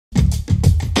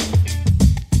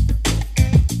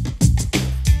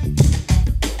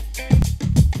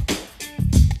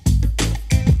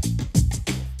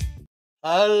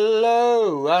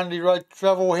Hello, Andy Wright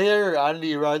Travel here,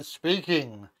 Andy Wright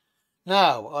speaking.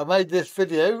 Now, I made this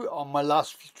video on my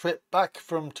last trip back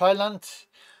from Thailand.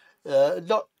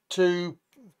 Not too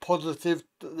positive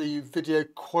that the video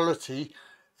quality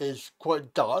is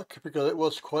quite dark because it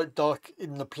was quite dark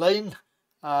in the plane.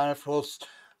 And of course,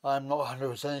 I'm not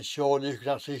 100% sure you can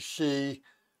actually see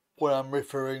what I'm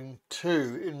referring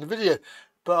to in the video.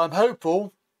 But I'm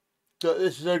hopeful that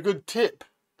this is a good tip,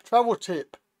 travel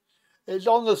tip. It's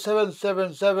on the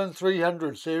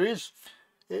 777-300 series.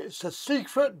 It's a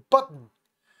secret button.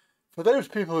 For those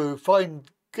people who find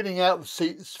getting out of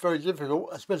seats very difficult,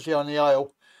 especially on the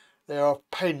aisle, they are a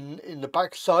pain in the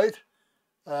backside.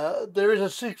 There is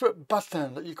a secret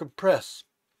button that you can press,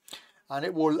 and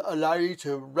it will allow you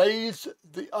to raise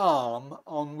the arm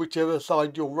on whichever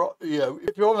side you're,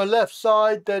 if you're on the left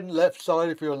side, then left side.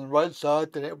 If you're on the right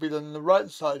side, then it'll be on the right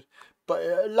side. But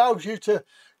it allows you to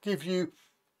give you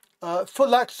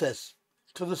full access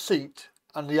to the seat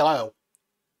and the aisle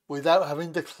without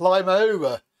having to climb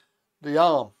over the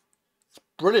arm. It's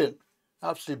brilliant,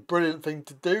 absolutely brilliant thing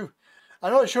to do.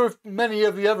 I'm not sure if many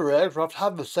of the other aircraft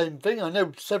have the same thing. I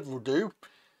know several do,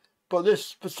 but this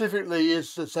specifically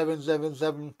is the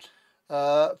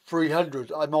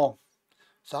 777-300 I'm on.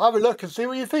 So have a look and see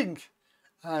what you think,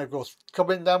 and of course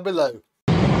comment down below.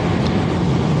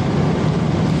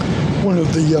 One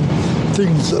of the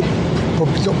things that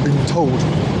probably not been told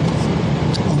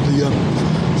on the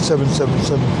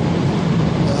 777,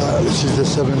 this is the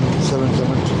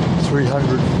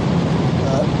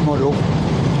 777-300 model,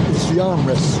 is the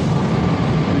armrest.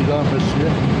 These armrests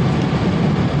here.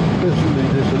 Basically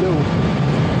there's a little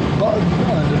button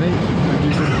underneath, and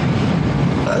you can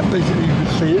basically you can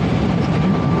see it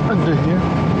under here.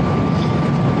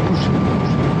 Push it.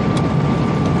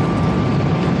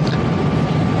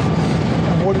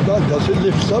 What that does, it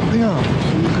lifts up the arm,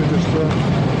 so you can just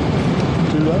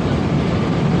do that,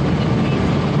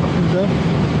 up and down.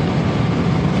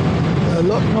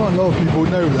 Not a lot of people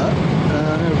know that. I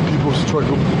know people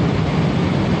struggle.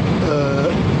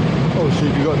 Obviously,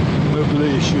 if you've got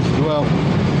mobility issues as well,